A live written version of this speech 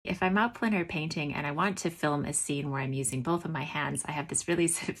if I'm out plein air painting and I want to film a scene where I'm using both of my hands, I have this really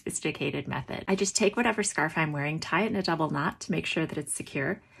sophisticated method. I just take whatever scarf I'm wearing, tie it in a double knot to make sure that it's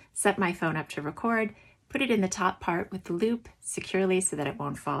secure, set my phone up to record, put it in the top part with the loop securely so that it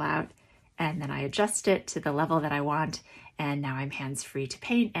won't fall out, and then I adjust it to the level that I want, and now I'm hands-free to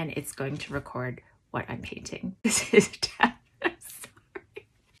paint, and it's going to record what I'm painting. This is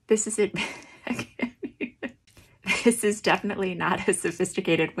it. This is definitely not a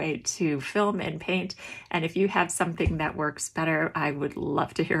sophisticated way to film and paint, and if you have something that works better, I would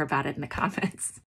love to hear about it in the comments.